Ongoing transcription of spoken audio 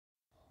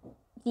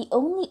The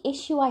only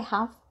issue I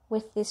have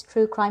with this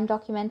true crime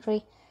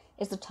documentary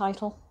is the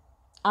title.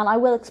 And I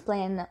will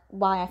explain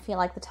why I feel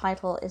like the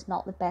title is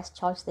not the best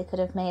choice they could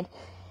have made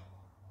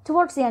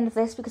towards the end of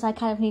this, because I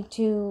kind of need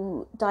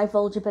to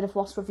divulge a bit of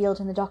what's revealed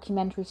in the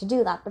documentary to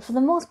do that. But for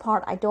the most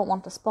part, I don't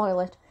want to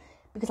spoil it,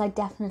 because I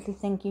definitely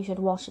think you should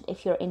watch it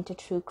if you're into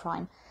true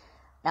crime.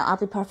 Now, I'll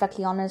be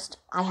perfectly honest,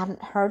 I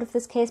hadn't heard of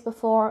this case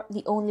before.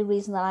 The only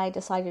reason that I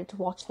decided to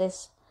watch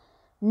this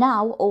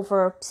now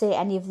over, say,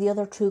 any of the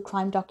other true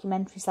crime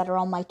documentaries that are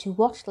on my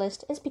to-watch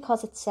list is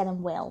because it's set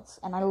in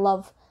Wales, and I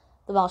love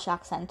the Welsh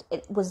accent.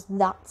 It was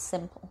that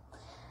simple.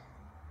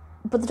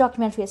 But the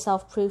documentary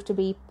itself proved to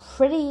be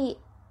pretty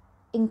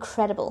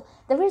incredible.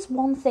 There is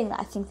one thing that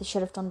I think they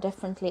should have done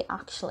differently,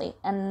 actually,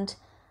 and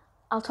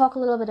I'll talk a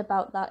little bit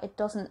about that. It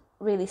doesn't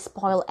really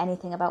spoil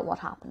anything about what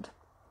happened.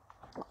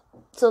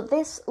 So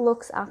this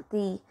looks at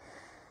the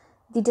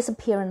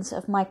disappearance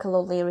of Michael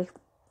O'Leary,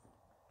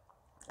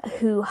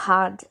 who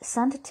had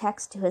sent a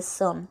text to his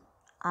son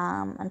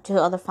and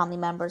to other family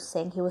members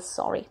saying he was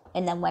sorry,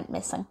 and then went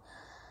missing.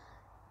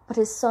 But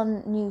his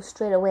son knew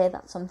straight away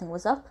that something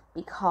was up,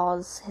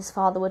 because his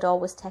father would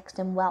always text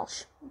him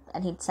Welsh,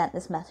 and he'd sent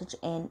this message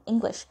in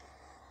English.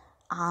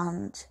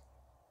 And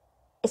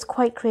it's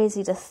quite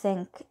crazy to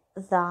think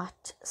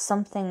that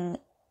something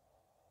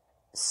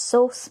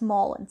so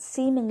small and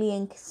seemingly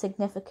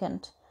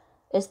insignificant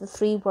as the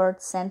 3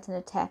 words sent in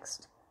a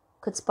text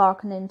could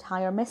spark an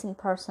entire missing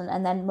person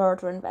and then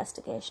murder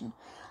investigation.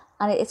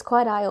 And it's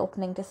quite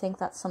eye-opening to think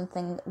that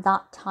something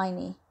that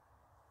tiny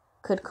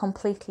could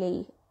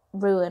completely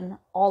ruin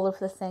all of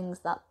the things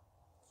that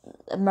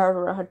a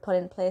murderer had put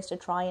in place to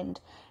try and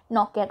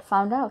not get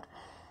found out.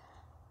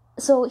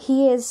 So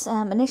he is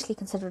initially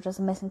considered as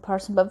a missing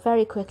person, but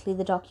very quickly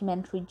the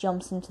documentary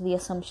jumps into the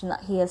assumption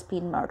that he has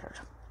been murdered.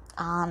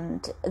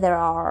 And there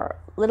are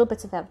little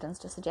bits of evidence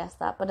to suggest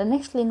that, but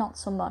initially not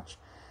so much.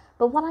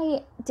 But what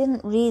I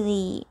didn't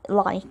really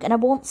like, and I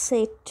won't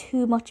say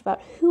too much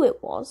about who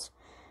it was,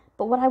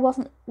 but what I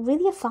wasn't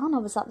really a fan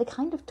of is that they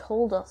kind of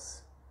told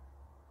us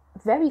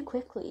very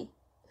quickly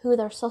who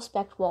their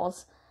suspect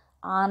was,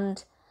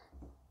 and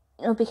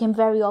it became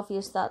very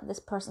obvious that this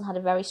person had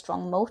a very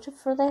strong motive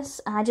for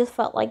this, and I just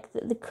felt like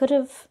they could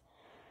have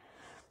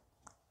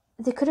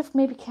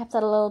maybe kept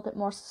that a little bit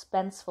more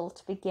suspenseful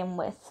to begin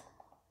with,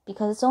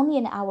 because it's only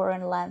an hour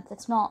in length.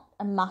 It's not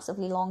a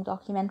massively long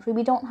documentary.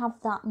 We don't have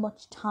that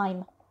much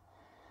time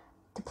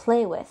to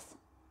play with,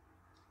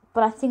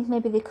 but I think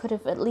maybe they could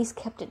have at least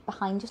kept it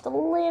behind just a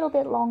little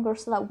bit longer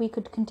so that we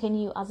could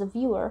continue as a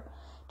viewer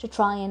to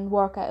try and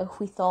work out if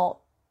we thought,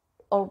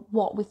 or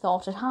what we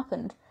thought had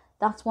happened.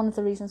 That's one of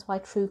the reasons why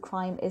true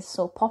crime is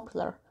so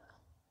popular,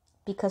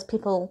 because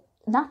people,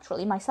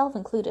 naturally, myself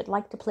included,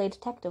 like to play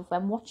detective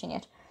when watching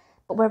it,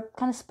 but we're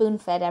kind of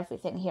spoon-fed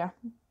everything here.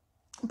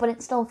 But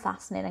it's still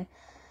fascinating.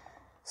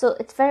 So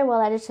it's very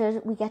well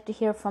edited. We get to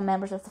hear from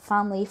members of the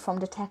family, from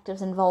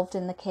detectives involved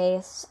in the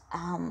case,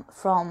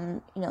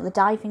 from the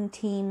diving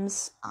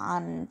teams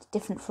and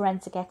different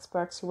forensic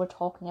experts who were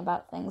talking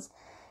about things.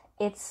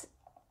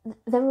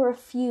 There were a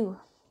few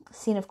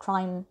scene of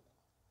crime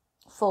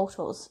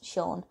photos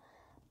shown,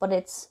 but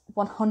it's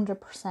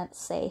 100%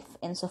 safe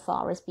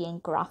insofar as being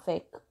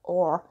graphic,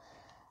 or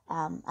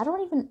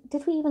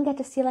did we even get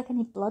to see like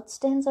any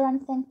bloodstains or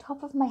anything?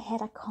 Top of my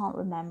head, I can't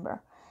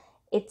remember.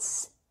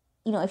 It's,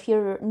 if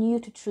you're new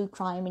to true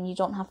crime and you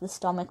don't have the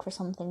stomach for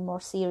something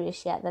more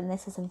serious yet, then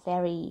this is a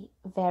very,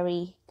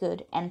 very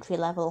good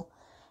entry-level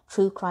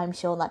true crime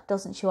show that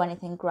doesn't show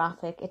anything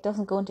graphic. It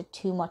doesn't go into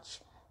too much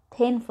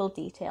painful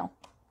detail.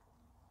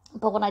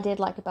 But what I did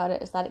like about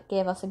it is that it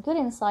gave us a good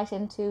insight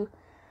into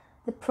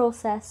the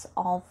process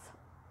of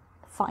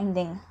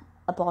finding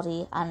a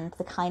body and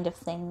the kind of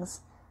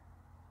things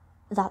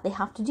that they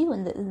have to do,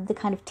 and the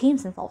kind of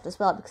teams involved as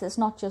well, because it's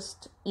not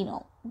just,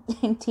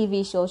 in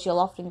TV shows you'll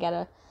often get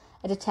a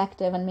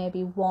detective and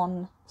maybe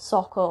one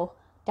socko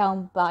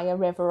down by a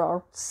river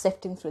or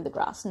sifting through the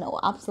grass. No,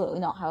 absolutely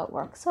not how it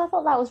works. So I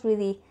thought that was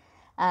really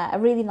a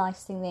really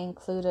nice thing they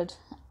included.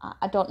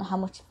 I don't know how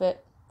much of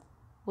it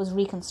was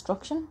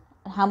reconstruction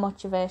and how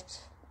much of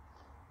it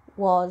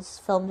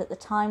was filmed at the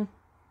time,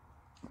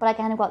 but I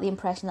kind of got the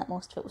impression that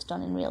most of it was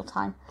done in real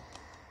time.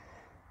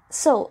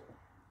 So,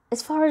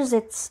 as far as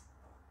its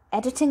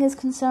editing is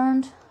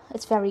concerned,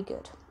 it's very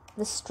good.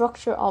 The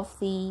structure of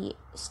the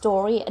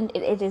story, and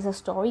it is a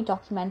story,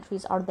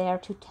 documentaries are there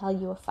to tell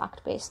you a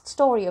fact-based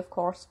story, of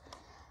course.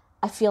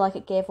 I feel like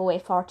it gave away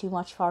far too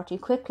much far too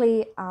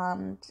quickly,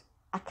 and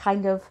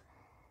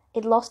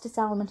it lost its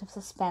element of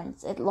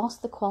suspense. It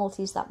lost the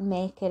qualities that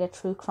make it a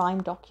true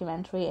crime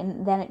documentary,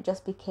 and then it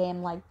just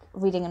became like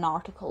reading an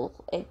article.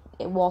 It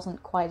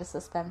wasn't quite as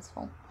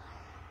suspenseful.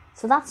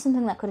 So that's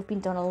something that could have been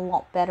done a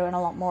lot better and a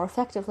lot more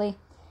effectively.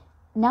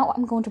 Now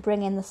I'm going to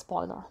bring in the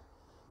spoiler,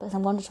 because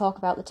I'm going to talk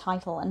about the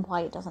title and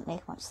why it doesn't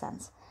make much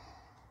sense.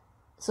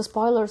 So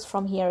spoilers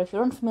from here. If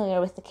you're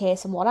unfamiliar with the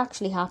case and what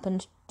actually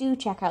happened, do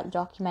check out the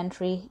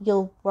documentary.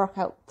 You'll work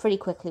out pretty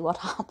quickly what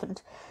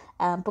happened.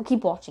 But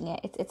keep watching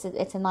it.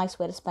 It's a nice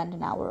way to spend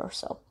an hour or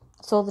so.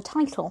 So the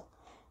title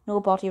no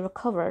body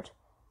recovered.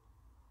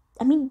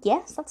 I mean,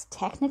 yes, that's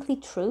technically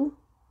true.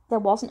 There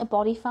wasn't a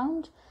body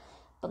found,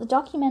 but the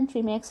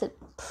documentary makes it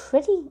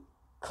pretty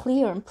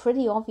clear and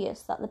pretty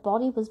obvious that the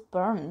body was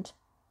burned.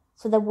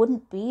 So there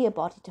wouldn't be a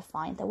body to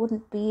find. There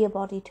wouldn't be a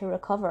body to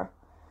recover.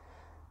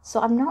 So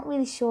I'm not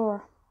really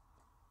sure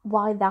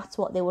why that's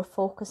what they were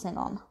focusing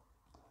on.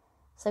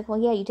 It's like,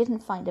 well, yeah, you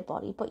didn't find a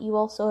body, but you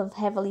also have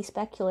heavily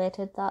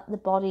speculated that the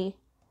body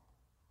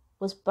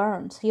was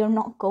burned, so you're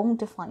not going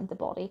to find the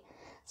body.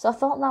 So I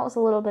thought that was a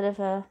little bit of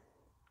a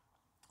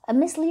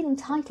misleading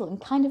title, and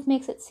kind of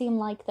makes it seem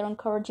like they're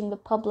encouraging the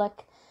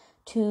public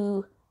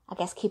to, I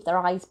guess, keep their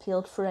eyes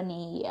peeled for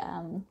any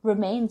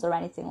remains or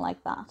anything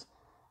like that.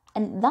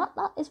 And that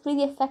is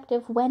really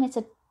effective when it's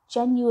a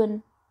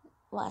genuine,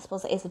 well, I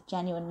suppose it is a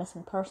genuine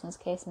missing persons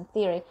case in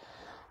theory,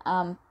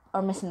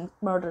 or missing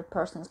murdered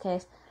persons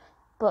case,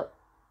 but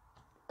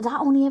that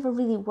only ever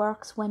really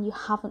works when you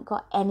haven't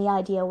got any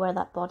idea where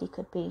that body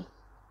could be.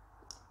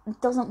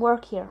 It doesn't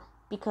work here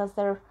because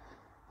they're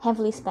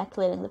heavily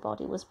speculating the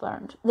body was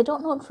burned. They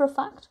don't know it for a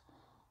fact.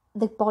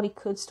 The body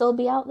could still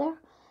be out there,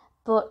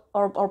 but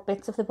or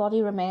bits of the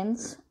body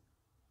remains.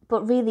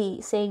 But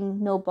really,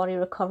 saying no body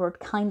recovered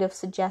kind of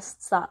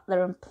suggests that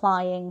they're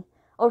implying,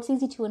 or it's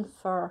easy to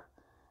infer,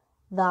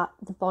 that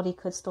the body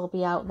could still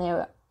be out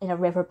there in a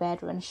riverbed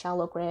or in a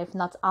shallow grave,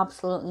 and that's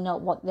absolutely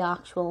not what the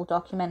actual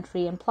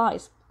documentary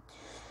implies.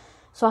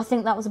 So I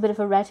think that was a bit of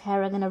a red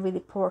herring and a really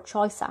poor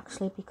choice,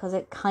 actually, because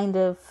it kind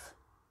of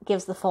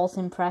gives the false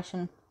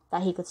impression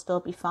that he could still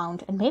be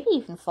found, and maybe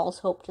even false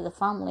hope to the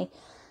family,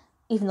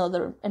 even though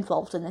they're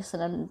involved in this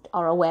and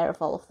are aware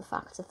of all of the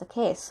facts of the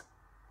case.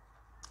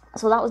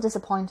 So that was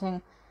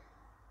disappointing.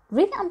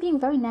 Really, I'm being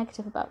very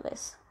negative about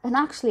this. And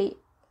actually,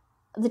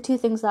 the two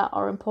things that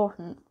are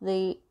important,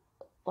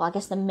 I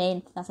guess the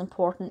main thing that's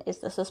important is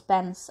the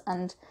suspense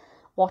and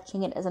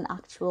watching it as an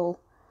actual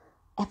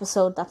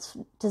episode that's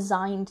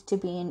designed to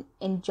be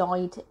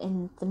enjoyed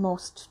in the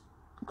most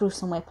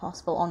gruesome way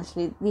possible.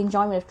 Honestly, the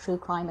enjoyment of true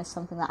crime is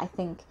something that I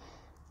think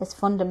is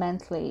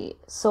fundamentally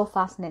so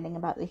fascinating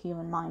about the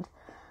human mind.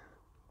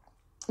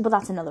 But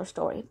that's another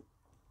story.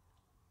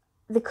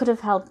 They could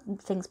have held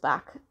things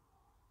back.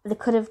 They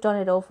could have done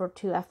it over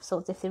 2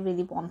 episodes if they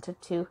really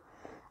wanted to.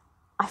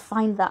 I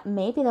find that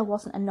maybe there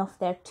wasn't enough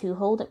there to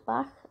hold it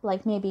back.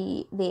 Like,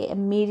 maybe they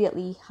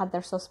immediately had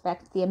their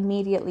suspect, they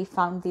immediately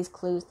found these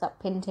clues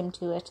that pinned him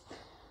to it.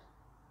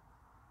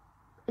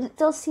 It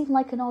does seem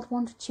like an odd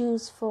one to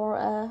choose for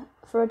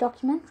a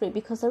documentary,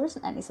 because there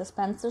isn't any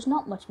suspense, there's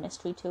not much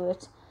mystery to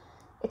it.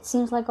 It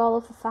seems like all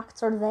of the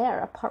facts are there,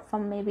 apart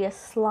from maybe a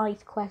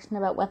slight question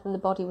about whether the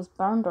body was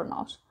burned or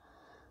not,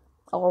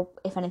 or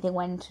if anything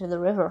went into the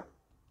river.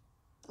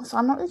 So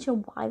I'm not really sure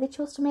why they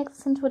chose to make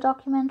this into a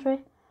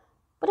documentary,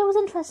 but it was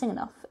interesting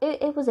enough.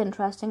 It was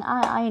interesting.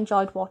 I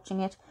enjoyed watching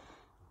it.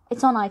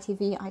 It's on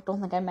ITV. I don't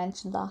think I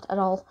mentioned that at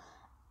all.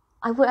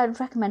 I'd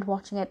recommend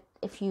watching it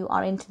if you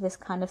are into this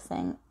kind of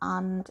thing.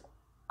 And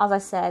as I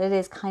said, it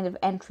is kind of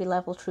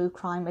entry-level true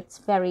crime. It's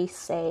very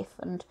safe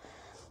and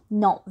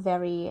not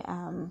very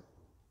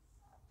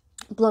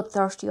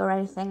bloodthirsty or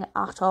anything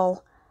at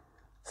all.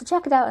 So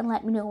check it out and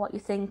let me know what you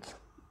think.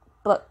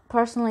 But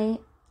personally,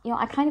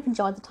 I kind of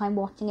enjoyed the time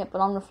watching it,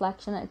 but on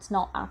reflection, it's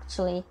not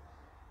actually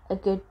a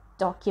good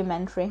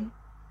documentary.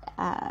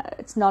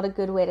 It's not a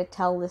good way to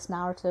tell this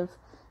narrative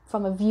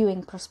from a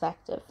viewing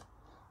perspective.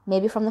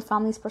 Maybe from the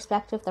family's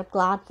perspective, they're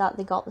glad that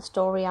they got the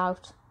story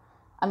out.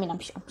 I mean, I'm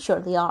sure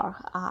they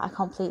are. I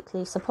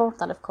completely support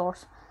that, of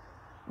course.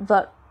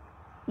 But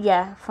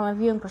yeah, from a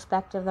viewing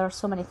perspective, there are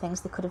so many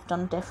things they could have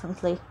done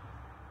differently.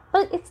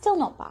 But it's still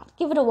not bad.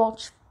 Give it a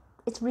watch.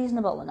 It's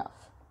reasonable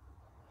enough.